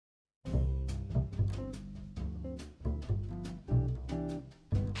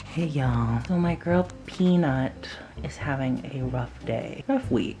Hey y'all, so my girl Peanut is having a rough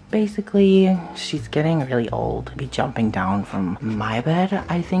week. Basically, she's getting really old. Be jumping down from my bed,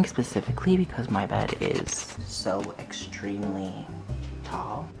 I think specifically because my bed is so extremely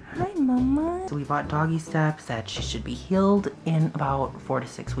tall. Hi mama. So we bought doggy steps that she should be healed in about 4 to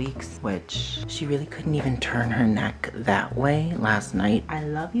 6 weeks, which she really couldn't even turn her neck that way last night. I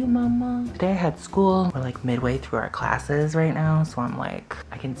love you mama. Today I had school. We're like midway through our classes right now, so I'm like,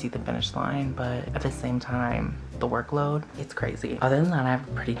 I can see the finish line, but at the same time, the workload, it's crazy. Other than that, I have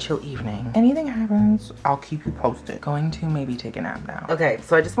a pretty chill evening. Anything happens, I'll keep you posted. Going to maybe take a nap now. Okay,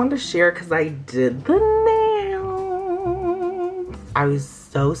 so I just wanted to share because I did the nails. I was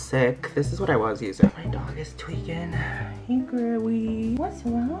so sick. This is what I was using. My dog is tweaking. Hey girlie. What's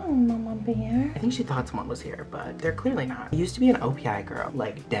wrong, mama bear? I think she thought someone was here, but they're clearly not. I used to be an OPI girl,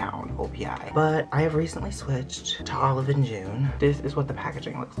 like down OPI. But I have recently switched to Olive and June. This is what the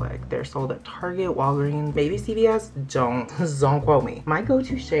packaging looks like. They're sold at Target, Walgreens, maybe CVS. Don't quote me. My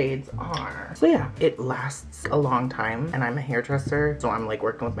go-to shades are, so yeah, it lasts a long time and I'm a hairdresser, so I'm like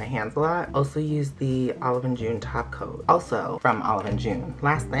working with my hands a lot. Also use the Olive and June top coat, also from Olive and June.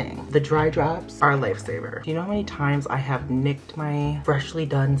 Last thing, the dry drops are a lifesaver. Do you know how many times I have nicked my freshly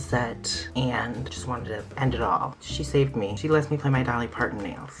done set and just wanted to end it all? She saved me. She lets me play my Dolly Parton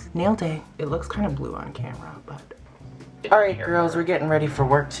nails. Nail day. It looks kind of blue on camera, but... Alright girls, we're getting ready for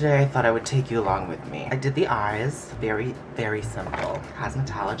work today. I thought I would take you along with me. I did the eyes. Very, very simple.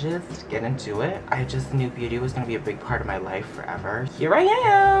 Cosmetologist, get into it. I just knew beauty was going to be a big part of my life forever. Here I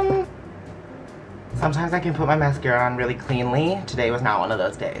am! Sometimes I can put my mascara on really cleanly. Today was not one of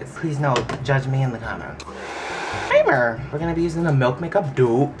those days. Please judge me in the comments. Primer. We're gonna be using the Milk Makeup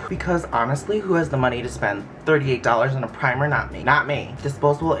dupe because honestly, who has the money to spend $38 on a primer? Not me. Not me.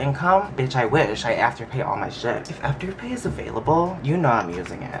 Disposable income? Bitch, I wish. I Afterpay all my shit. If Afterpay is available, you know I'm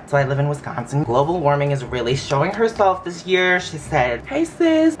using it. So I live in Wisconsin. Global warming is really showing herself this year. She said, hey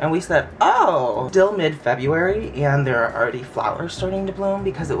sis. And we said, oh. Still mid-February and there are already flowers starting to bloom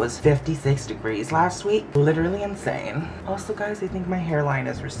because it was 56 degrees last week. Literally insane. Also guys, I think my hairline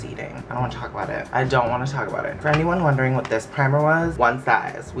is receding. I don't want to talk about it. I don't want to talk about it. For anyone wondering what this primer was, one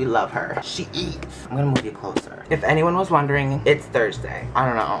size. We love her. She eats. I'm gonna move you closer. If anyone was wondering, it's Thursday. I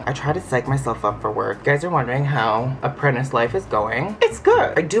don't know. I try to psych myself up for work. You guys are wondering how apprentice life is going. It's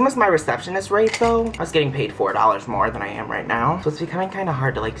good. I do miss my receptionist rate though. I was getting paid $4 more than I am right now. So it's becoming kind of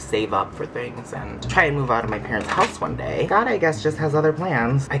hard to like save up for things and try and move out of my parents' house one day. God, I guess, just has other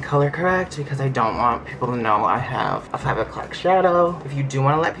plans. I color correct because I don't want people to know I have a 5 o'clock shadow. If you do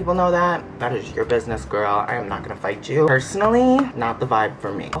want to let people know that, that is your business, girl. I am not gonna fight you. Personally, not the vibe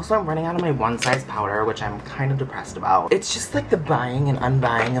for me. Also, I'm running out of my one size powder, which I'm kind of depressed about. It's just like the buying and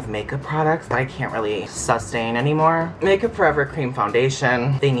unbuying of makeup products that I can't really sustain anymore. Makeup Forever Cream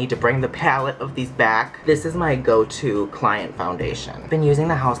Foundation. They need to bring the palette of these back. This is my go-to client foundation. Been using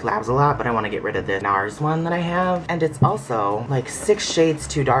the House Labs a lot, but I want to get rid of the NARS one that I have. And it's also like 6 shades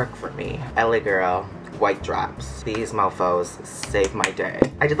too dark for me. LA girl. White drops. These mofos save my day.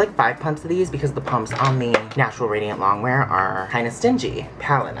 I did like 5 pumps of these because the pumps on the Natural Radiant Longwear are kind of stingy.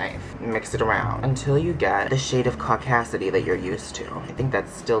 Palette knife. Mix it around until you get the shade of caucasity that you're used to. I think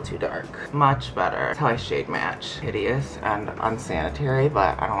that's still too dark. Much better. That's how I shade match. Hideous and unsanitary,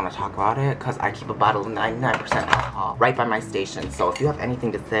 but I don't want to talk about it because I keep a bottle of 99% alcohol right by my station. So if you have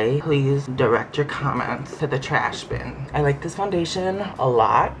anything to say, please direct your comments to the trash bin. I like this foundation a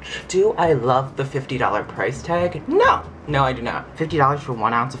lot. Do I love the $50 price tag? No. No, I do not. $50 for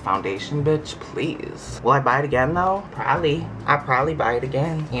 1 ounce of foundation, bitch, please. Will I buy it again though? Probably. I'll probably buy it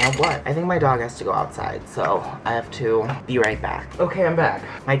again. And what? I think my dog has to go outside, so I have to be right back. Okay, I'm back.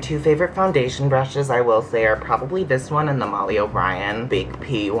 My 2 favorite foundation brushes, I will say, are probably this one and the Molly O'Brien Big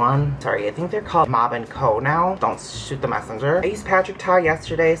P one. Sorry, I think they're called Mob & Co now. Don't shoot the messenger. I used Patrick Ta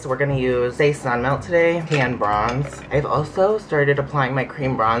yesterday, so we're gonna use Stay Sun Melt today. Tan bronze. I've also started applying my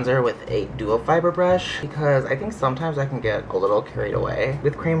cream bronzer with a dual fiber brush because I think sometimes I can get a little carried away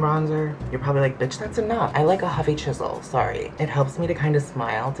with cream bronzer. You're probably like, bitch, that's enough. I like a huffy chisel, sorry. It helps me to kind of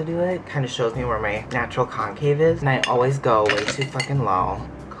smile to do it. Kind of shows me where my natural concave is. And I always go way too fucking low.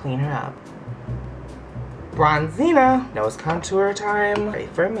 Clean her up. Bronzina. Nose contour time. Right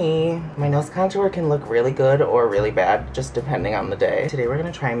for me. My nose contour can look really good or really bad, just depending on the day. Today we're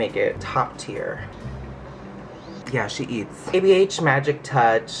gonna try and make it top tier. Yeah, she eats. ABH Magic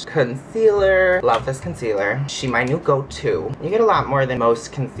Touch Concealer. Love this concealer. She my new go-to. You get a lot more than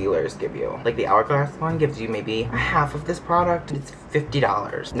most concealers give you. Like the Hourglass one gives you maybe a half of this product. It's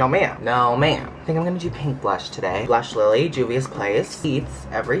 $50. No ma'am. No ma'am. I think I'm gonna do pink blush today. Blush Lily, Juvia's Place. Eats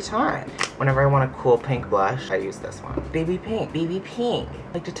every time. Whenever I want a cool pink blush, I use this one. Baby pink, baby pink.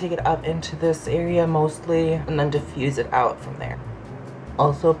 I like to take it up into this area mostly and then diffuse it out from there.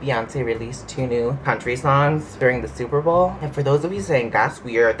 Also, Beyonce released 2 new country songs during the Super Bowl. And for those of you saying that's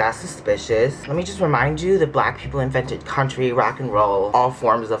weird, that's suspicious, let me just remind you that black people invented country, rock and roll, all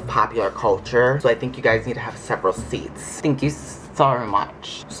forms of popular culture. So I think you guys need to have several seats. Thank you so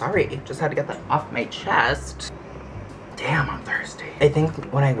much. Sorry, just had to get that off my chest. Damn, I'm thirsty. I think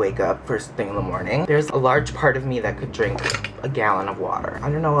when I wake up first thing in the morning, there's a large part of me that could drink a gallon of water. I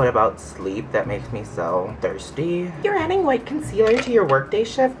don't know what about sleep that makes me so thirsty. You're adding white concealer to your workday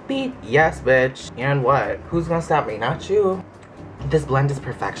shift, Beat? Yes, bitch. And what? Who's gonna stop me? Not you. This blend is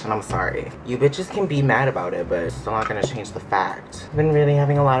perfection, I'm sorry. You bitches can be mad about it, but it's still not gonna change the fact. I've been really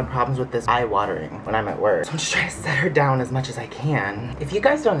having a lot of problems with this eye watering when I'm at work. So I'm just trying to set her down as much as I can. If you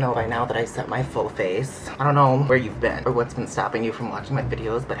guys don't know by now that I set my full face, I don't know where you've been or what's been stopping you from watching my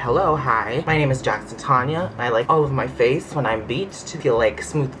videos, but hello, hi. My name is Tanya, and I like all of my face when I'm beat to feel like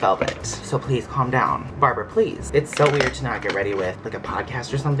smooth velvet. So please calm down. Barbara, please. It's so weird to not get ready with like a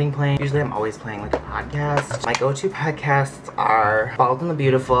podcast or something playing. Usually I'm always playing like a podcast. My go-to podcasts are Bald and the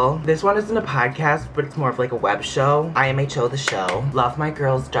Beautiful. This one isn't a podcast, but it's more of like a web show. IMHO the show. Love my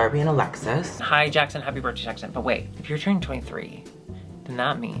girls, Darby and Alexis. Hi, Jackson. Happy birthday, Jackson. But wait, if you're turning 23, then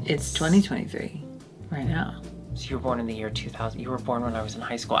that means... It's 2023 right now. So you were born in the year 2000. You were born when I was in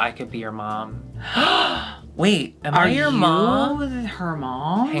high school. I could be your mom. Wait, am I your mom? Her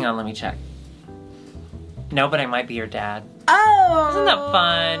mom? Hang on, let me check. No, but I might be your dad. Oh! Isn't that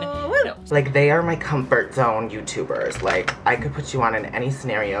fun? No. Like, they are my comfort zone YouTubers. Like, I could put you on in any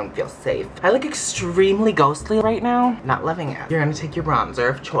scenario and feel safe. I look extremely ghostly right now. Not loving it. You're gonna take your bronzer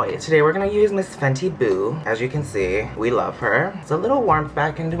of choice. Today we're gonna use Miss Fenty Boo. As you can see, we love her. It's a little warmth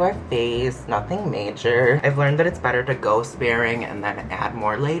back into our face. Nothing major. I've learned that it's better to go sparing and then add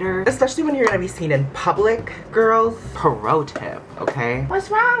more later. Especially when you're gonna be seen in public, girls. Pro tip, okay?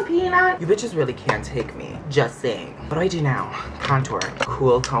 What's wrong, Peanut? You bitches really can't take me. Just saying. What do I do now? Contour.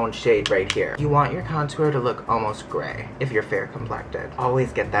 Cool tone shade right here. You want your contour to look almost gray if you're fair complected.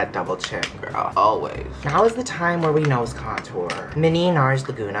 Always get that double chin, girl. Always. Now is the time where we nose contour. Mini NARS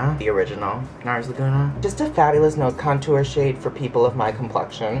Laguna, the original NARS Laguna. Just a fabulous nose contour shade for people of my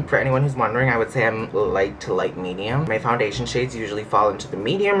complexion. For anyone who's wondering, I would say I'm light to light medium. My foundation shades usually fall into the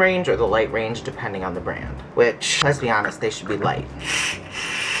medium range or the light range depending on the brand. Which, let's be honest, they should be light.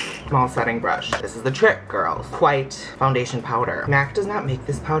 Small setting brush. This is the trick, girls. White foundation powder. MAC does not make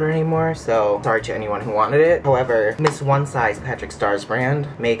this powder anymore, so sorry to anyone who wanted it. However, Miss One Size Patrick Starr's brand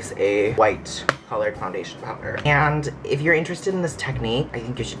makes a white colored foundation powder. And if you're interested in this technique, I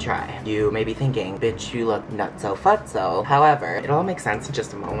think you should try. You may be thinking, bitch, you look nutso futso. However, it all makes sense in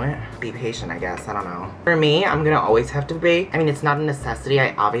just a moment. Be patient, I guess. I don't know. For me, I'm gonna always have to bake. I mean, it's not a necessity.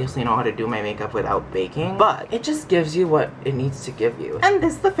 I obviously know how to do my makeup without baking, but it just gives you what it needs to give you. And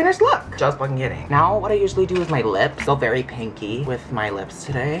this is the finished look. Just fucking kidding. Now, what I usually do is my lips. Go very pinky with my lips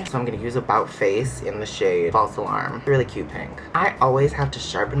today. So I'm gonna use About Face in the shade False Alarm. Really cute pink. I always have to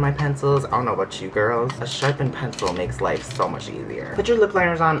sharpen my pencils. I don't know about you girls. A sharpened pencil makes life so much easier. Put your lip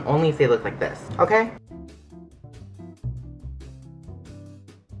liners on only if they look like this, okay?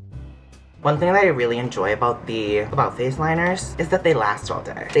 One thing that I really enjoy about the About Face liners is that they last all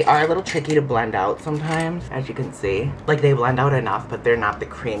day. They are a little tricky to blend out sometimes, as you can see. Like, they blend out enough, but they're not the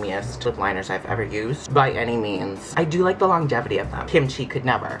creamiest lip liners I've ever used by any means. I do like the longevity of them. Kimchi could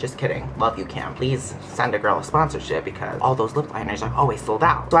never. Just kidding. Love you, Kim. Please send a girl a sponsorship because all those lip liners are always sold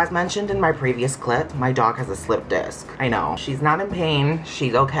out. So as mentioned in my previous clip, my dog has a slip disc. I know. She's not in pain.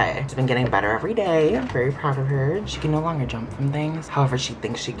 She's okay. She's been getting better every day. I'm very proud of her. She can no longer jump from things. However, she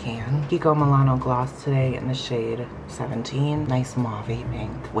thinks she can. Milano gloss today in the shade 17. Nice mauve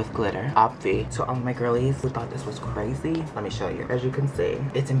pink with glitter. Obvi. So all my girlies who thought this was crazy, let me show you. As you can see,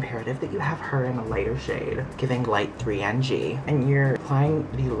 it's imperative that you have her in a lighter shade, giving light 3NG, and you're applying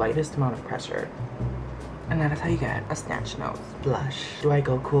the lightest amount of pressure. And that is how you get a snatch nose. Blush. Do I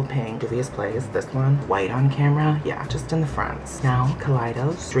go cool pink? Juvia's Place, this one. White on camera? Yeah, just in the fronts. Now,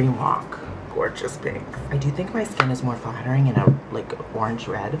 Kaleidos Dream Walk. Gorgeous pink. I do think my skin is more flattering in a like orange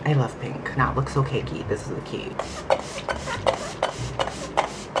red. I love pink. Now it looks so cakey. This is the key.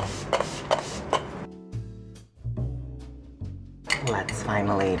 Let's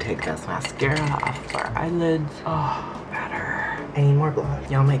finally take this mascara off our eyelids. Oh, better. I need more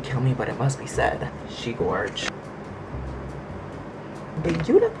blush. Y'all might kill me, but it must be said. She gorge.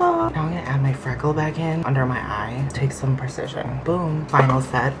 Beautiful. Now I'm gonna add my freckle back in under my eye. Take some precision. Boom. Final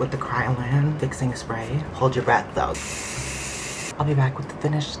set with the Kryolan fixing spray. Hold your breath though. I'll be back with the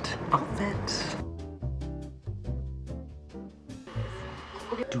finished outfit.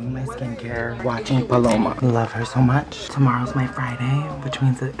 Okay. doing my skincare, watching Paloma. Love her so much. Tomorrow's my Friday, which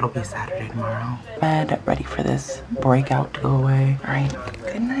means that it'll be Saturday tomorrow. Bed, ready for this breakout to go away. All right,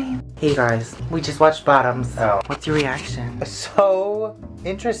 good night. Hey guys, we just watched Bottoms. Oh. What's your reaction? So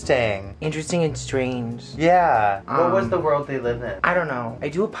interesting. Interesting and strange. Yeah. What was the world they live in? I don't know. I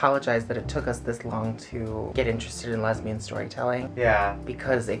do apologize that it took us this long to get interested in lesbian storytelling. Yeah.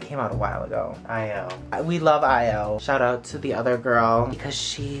 Because it came out a while ago. I.O. We love I.O. Shout out to the other girl because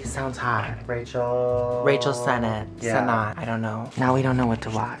she sounds hot. Rachel Sennett. Yeah. Sennett. I don't know. Now we don't know what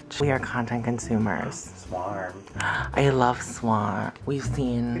to watch. We are content consumers. Swarm. I love Swan. We've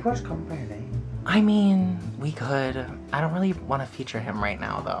seen... We watched Come Friday. I mean, we could. I don't really want to feature him right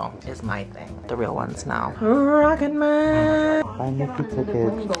now, though. Is my thing. The real ones now. Rocket Man. Buy Mickey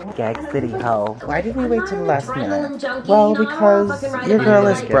tickets. Gag City Ho. Why did we wait till the last minute? Well, because your girl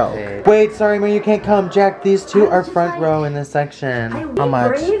is broke. Wait, sorry, man, you can't come. Jack, these two are front row in this section. How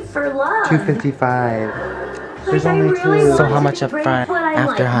much? $2.55. There's only two. So how much up front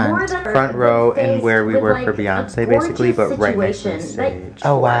after Hunt? Front row and where we were for Beyonce, basically, but right next to the stage.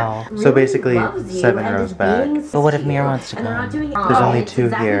 Oh, wow. So basically, 7 rows back. But what if Mira wants to come? There's only 2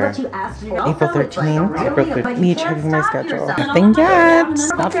 here. April 13th? April 15th. Me checking my schedule. Nothing yet.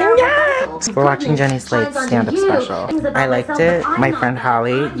 Nothing yet. We're watching Jenny Slate's stand-up special. I liked it. My friend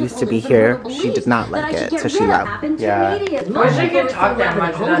Holly used to be here. She did not like it, so she left. Yeah. I wish I could talk that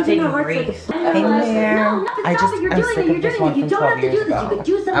much without taking breaks. Hey there. I'm sick of this one from 12 years ago.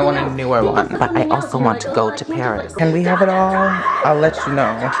 I want a newer one, but I also want to go to Paris. Can we have it all? I'll let you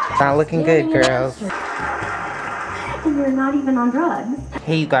know. Not looking good, girls. And you're not even on drugs.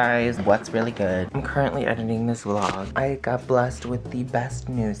 Hey you guys, what's really good? I'm currently editing this vlog. I got blessed with the best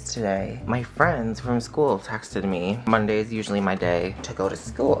news today. My friends from school texted me. Monday is usually my day to go to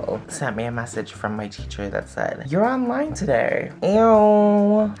school. Sent me a message from my teacher that said, "You're online today."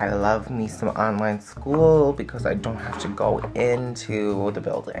 Ew. I love me some online school because I don't have to go into the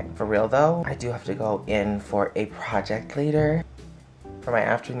building. For real though, I do have to go in for a project later. For my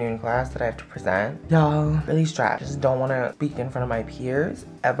afternoon class that I have to present. Y'all, really strapped. Just don't want to speak in front of my peers,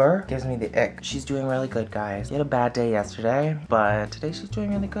 ever. Gives me the ick. She's doing really good, guys. She had a bad day yesterday, but today she's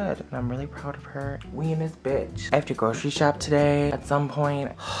doing really good. And I'm really proud of her. We in this bitch. I have to grocery shop today at some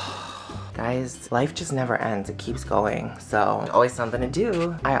point. Guys, life just never ends. It keeps going. So, there's always something to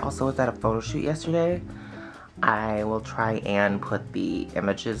do. I also was at a photo shoot yesterday. I will try and put the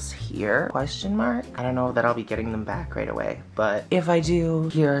images here, question mark. I don't know that I'll be getting them back right away, but if I do,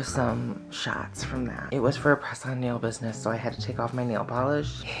 here are some shots from that. It was for a press-on nail business, so I had to take off my nail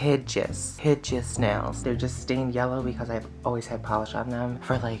polish. Hideous nails. They're just stained yellow because I've always had polish on them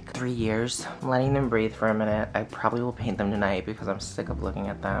for like 3 years. I'm letting them breathe for a minute. I probably will paint them tonight because I'm sick of looking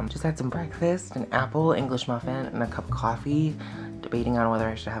at them. Just had some breakfast, an apple, English muffin, and a cup of coffee. Debating on whether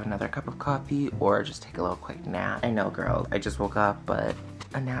I should have another cup of coffee or just take a little quick nap. I know, girls, I just woke up, but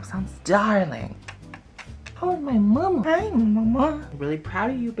a nap sounds darling. How is my mama? Hi, mama. I'm really proud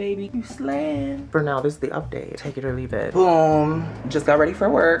of you, baby. You slaying. For now, this is the update. Take it or leave it. Boom. Just got ready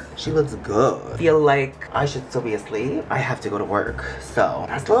for work. She looks good. Feel like I should still be asleep. I have to go to work, so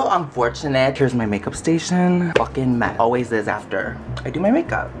that's a little unfortunate. Here's my makeup station. Fucking mess. Always is after I do my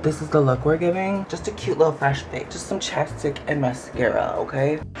makeup. This is the look we're giving. Just a cute little fresh fake. Just some chapstick and mascara,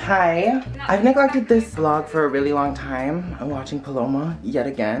 okay? Hi. I've neglected this vlog for a really long time. I'm watching Paloma yet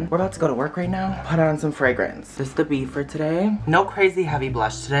again. We're about to go to work right now. Put on some fragrance. This is the B for today. No crazy heavy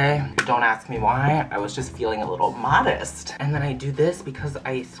blush today. Don't ask me why. I was just feeling a little modest. And then I do this because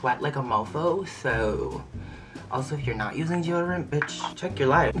I sweat like a mofo, so... Also, if you're not using deodorant, bitch, check your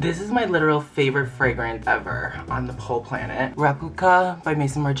life. This is my literal favorite fragrance ever on the whole planet. Replica by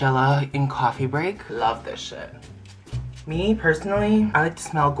Maison Margiela in Coffee Break. Love this shit. Me, personally, I like to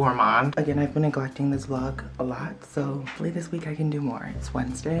smell gourmand. Again, I've been neglecting this vlog a lot, so hopefully this week I can do more. It's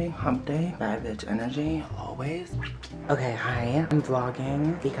Wednesday, hump day, bad bitch energy, always. Okay, hi, I'm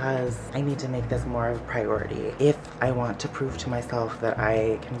vlogging because I need to make this more of a priority if I want to prove to myself that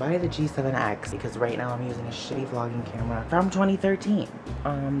I can buy the G7X, because right now I'm using a shitty vlogging camera from 2013.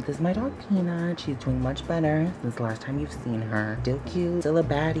 This is my dog Peanut. She's doing much better since the last time you've seen her. Still cute, still a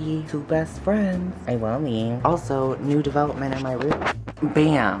baddie, 2 best friends. I will me. Also, new development in my room.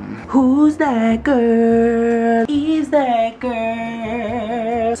 Bam. Who's that girl? Is that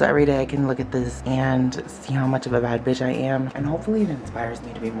girl? here so every day I can look at this and see how much of a bad bitch I am, and hopefully it inspires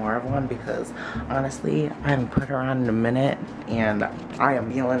me to be more of one, because honestly I haven't put her on in a minute and I am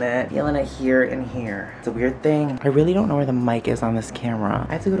feeling it here and here. It's a weird thing. I really don't know where the mic is on this camera.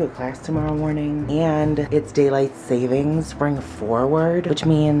 I have to go to a class tomorrow morning and it's daylight savings spring forward, which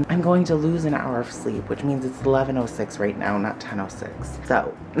means I'm going to lose an hour of sleep, which means it's 11:06 right now, not 10:06.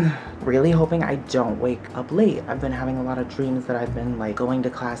 So really hoping I don't wake up late. I've been having a lot of dreams that I've been like going to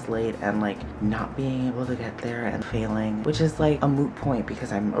class late and like not being able to get there and failing, which is like a moot point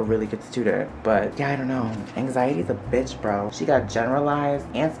because I'm a really good student. But yeah, I don't know. Anxiety's a bitch, bro. She got generalized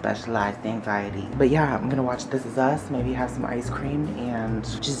and specialized anxiety. But yeah, I'm gonna watch This Is Us, maybe have some ice cream, and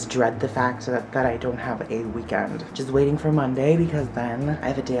just dread the fact that I don't have a weekend. Just waiting for Monday, because then I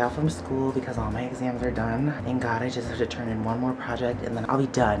have a day off from school because all my exams are done. Thank God, I just have to turn in one more project and then I'll be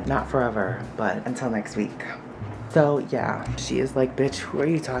done. Not forever, but until next week. So yeah, she is like, bitch, who are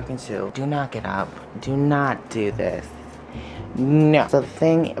you talking to? Do not get up. Do not do this. No. So the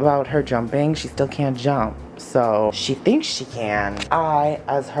thing about her jumping, she still can't jump. So she thinks she can. I,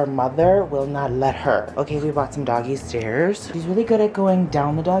 as her mother, will not let her. Okay, we bought some doggy stairs. She's really good at going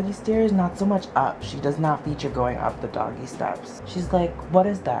down the doggy stairs, not so much up. She does not feature going up the doggy steps. She's like, what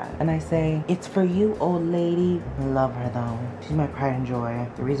is that? And I say, it's for you, old lady. I love her though. She's my pride and joy.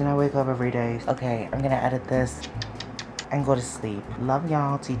 The reason I wake up every day. Okay, I'm gonna edit this and go to sleep. Love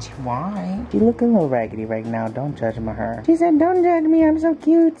y'all, TTY. She look a little raggedy right now. Don't judge her. She said, don't judge me. I'm so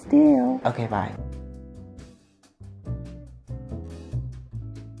cute still. Okay, bye.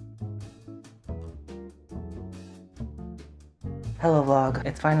 Hello vlog,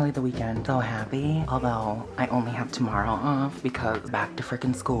 it's finally the weekend. So happy, although I only have tomorrow off because back to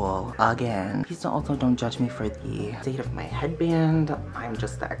freaking school again. Please also don't judge me for the state of my headband. I'm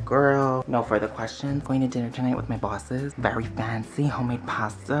just that girl. No further questions. Going to dinner tonight with my bosses. Very fancy homemade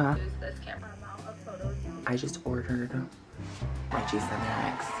pasta. Use this camera amount of photos. I just ordered my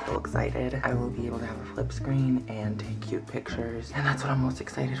G7X. So excited. I will be able to have a flip screen and take cute pictures, and that's what I'm most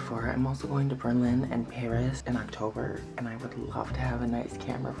excited for. I'm also going to Berlin and Paris in October, and I would love to have a nice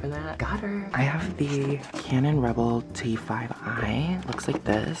camera for that. Got her. I have the Canon Rebel T5i. Looks like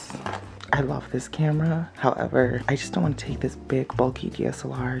this. I love this camera. However, I just don't want to take this big bulky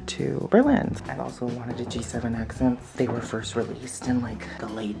DSLR to Berlin. I've also wanted a G7X since they were first released in like the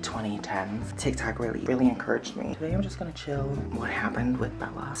late 2010s. TikTok really encouraged me. Today I'm just gonna chill. What happened with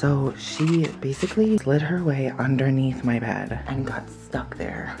Bella? So she basically slid her way underneath my bed and got stuck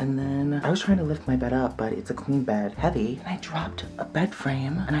there. And then I was trying to lift my bed up, but it's a queen bed, heavy. And I dropped a bed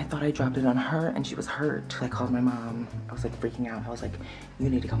frame and I thought I dropped it on her and she was hurt. I called my mom. I was like freaking out. I was like, you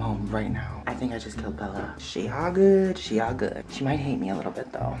need to come home right now. I think I just killed Bella. She all good. She all good. She might hate me a little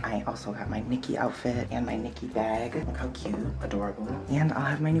bit though. I also got my Nikki outfit and my Nikki bag. Look how cute. Adorable. And I'll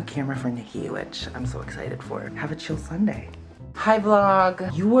have my new camera for Nikki, which I'm so excited for. Have a chill Sunday. Hi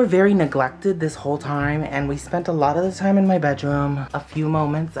vlog. You were very neglected this whole time and we spent a lot of the time in my bedroom, a few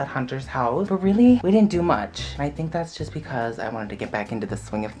moments at Hunter's house, but really we didn't do much. I think that's just because I wanted to get back into the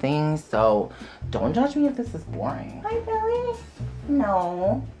swing of things, so don't judge me if this is boring. Hi Billy.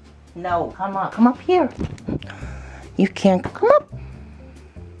 No. No, come up. Come up here. You can't come up.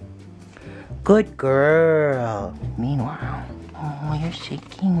 Good girl. Meanwhile, oh, you're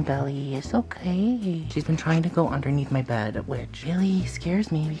shaking, Belly. It's okay. She's been trying to go underneath my bed, which really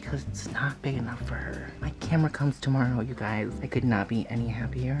scares me because it's not big enough for her. My camera comes tomorrow, you guys. I could not be any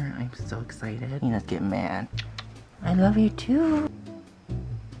happier. I'm so excited. Nina's getting mad. I love you too.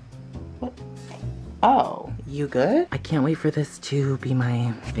 What? Oh, you good? I can't wait for this to be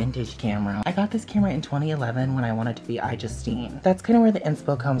my vintage camera. I got this camera in 2011 when I wanted to be iJustine. That's kind of where the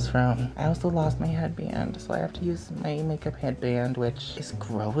inspo comes from. I also lost my headband, so I have to use my makeup headband, which is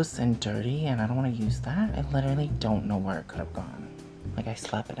gross and dirty, and I don't want to use that. I literally don't know where it could have gone. Like I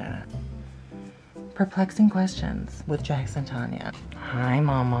slept in it. Perplexing questions with Jax and Tanya. Hi,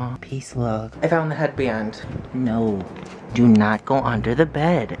 Mama. Peace, look. I found the headband. No, do not go under the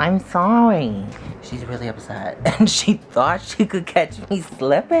bed. I'm sorry. She's really upset and she thought she could catch me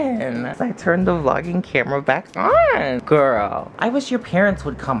slipping. I turned the vlogging camera back on. Girl, I wish your parents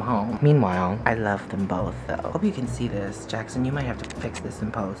would come home. Meanwhile, I love them both though. Hope you can see this. Jackson, you might have to fix this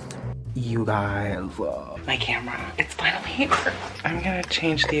in post. You guys, my camera, it's finally here. I'm gonna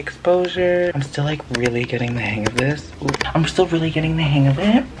change the exposure. I'm still like really getting the hang of this. Ooh, I'm still really getting the hang of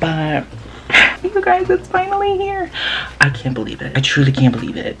it, but you guys, it's finally here. I can't believe it. I truly can't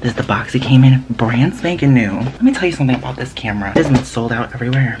believe it. This is the box it came in, brand spanking new. Let me tell you something about this camera. It has been sold out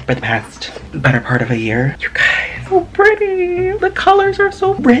everywhere for the past better part of a year. You guys, so pretty. The colors are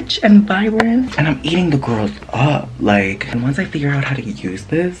so rich and vibrant. And I'm eating the girls up. Like, and once I figure out how to use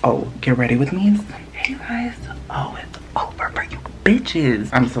this, oh, get ready with me. Hey guys, oh, it's over for you bitches.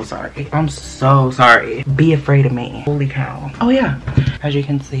 I'm so sorry. I'm so sorry. Be afraid of me. Holy cow. Oh yeah, as you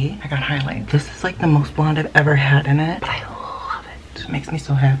can see, I got highlights. This is like the most blonde I've ever had in it. But I love it. It makes me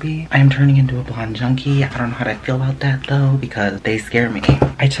so happy. I am turning into a blonde junkie. I don't know how to feel about that though, because they scare me.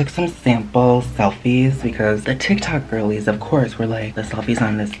 I took some sample selfies because the TikTok girlies, of course, were like, the selfies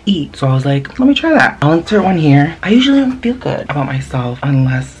on this eat. So I was like, let me try that. I'll insert one here. I usually don't feel good about myself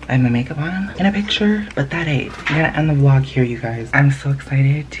unless I have my makeup on in a picture, but that ain't. I'm gonna end the vlog here, you guys. I'm so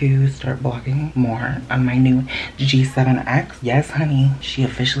excited to start vlogging more on my new G7X. Yes, honey, she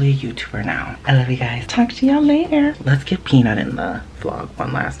officially a YouTuber now. I love you guys. Talk to y'all later. Let's get Peanut in the vlog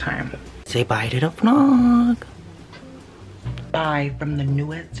one last time. Say bye to the vlog. Bye from the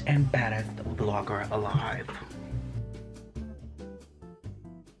newest and baddest vlogger alive.